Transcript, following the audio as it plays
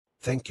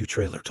Thank you,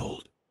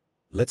 TrailerTold.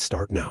 Let's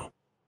start now.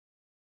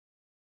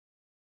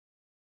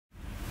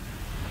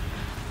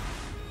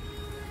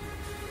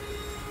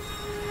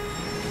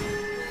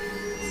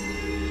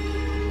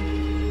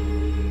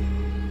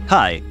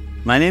 Hi,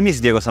 my name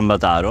is Diego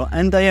Sambataro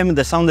and I am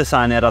the sound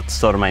designer at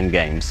Stormind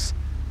Games.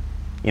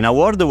 In a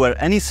world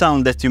where any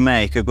sound that you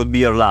make could be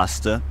your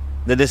last,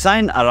 the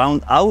design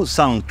around how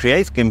sound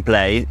creates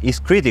gameplay is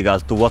critical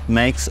to what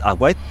makes a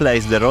quiet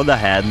place The Road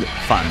Ahead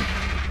fun.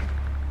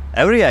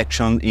 Every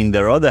action in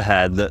The Road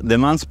Ahead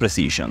demands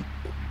precision,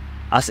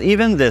 as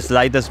even the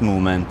slightest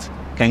movement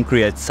can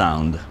create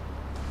sound.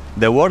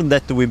 The world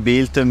that we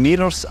built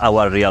mirrors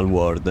our real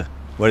world,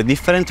 where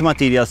different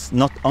materials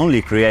not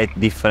only create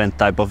different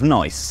type of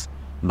noise,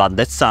 but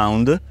that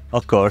sound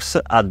occurs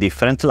at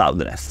different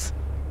loudness.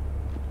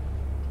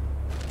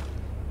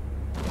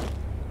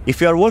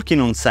 If you are walking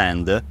on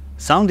sand,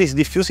 sound is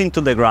diffusing to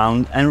the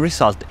ground and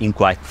result in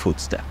quiet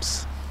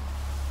footsteps.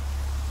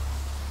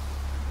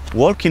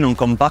 Walking on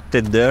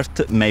compacted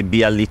dirt may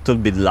be a little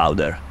bit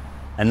louder,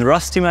 and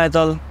rusty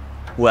metal,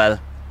 well,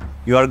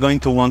 you are going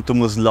to want to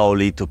move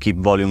slowly to keep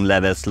volume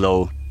levels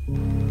low.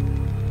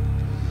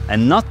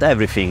 And not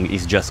everything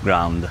is just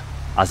ground,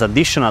 as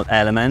additional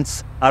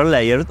elements are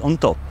layered on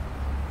top.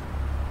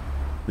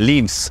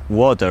 Leaves,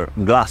 water,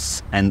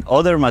 glass, and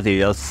other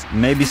materials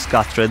may be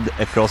scattered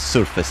across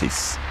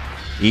surfaces,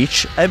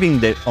 each having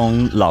their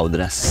own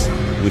loudness,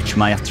 which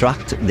might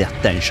attract the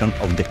attention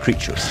of the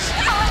creatures.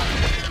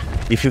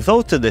 If you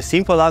thought the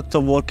simple act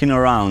of walking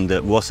around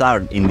was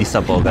hard in this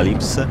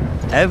apocalypse,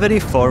 every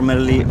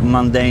formerly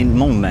mundane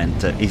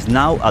movement is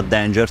now a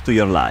danger to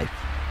your life.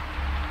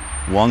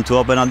 Want to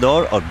open a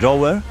door or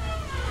drawer?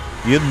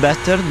 You'd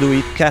better do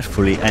it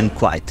carefully and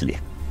quietly.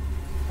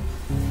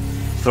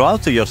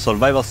 Throughout your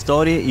survival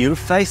story, you'll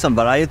face a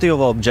variety of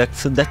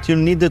objects that you'll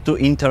need to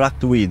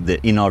interact with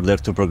in order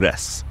to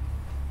progress.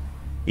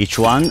 Each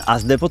one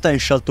has the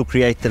potential to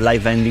create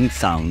life-ending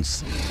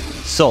sounds,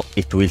 so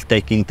it will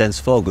take intense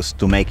focus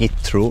to make it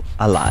through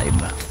alive.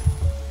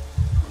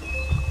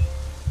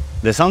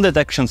 The sound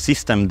detection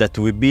system that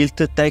we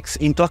built takes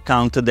into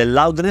account the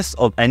loudness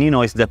of any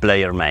noise the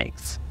player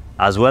makes,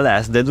 as well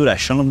as the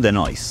duration of the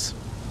noise.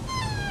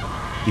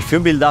 If you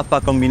build up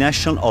a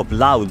combination of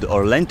loud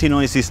or lengthy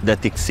noises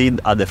that exceed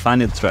a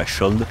defined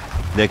threshold,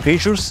 the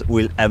creatures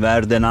will have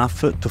heard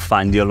enough to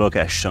find your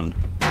location,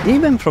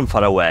 even from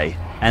far away,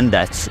 and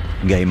that's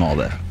game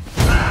over.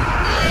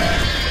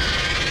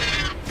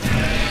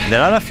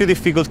 There are a few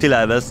difficulty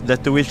levels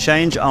that will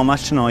change how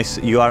much noise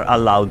you are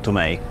allowed to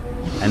make,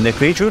 and the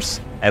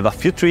creatures have a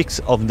few tricks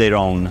of their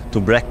own to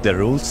break the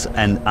rules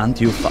and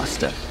hunt you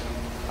faster.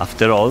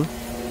 After all,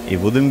 it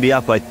wouldn't be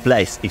a quiet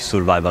place if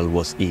survival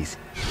was easy.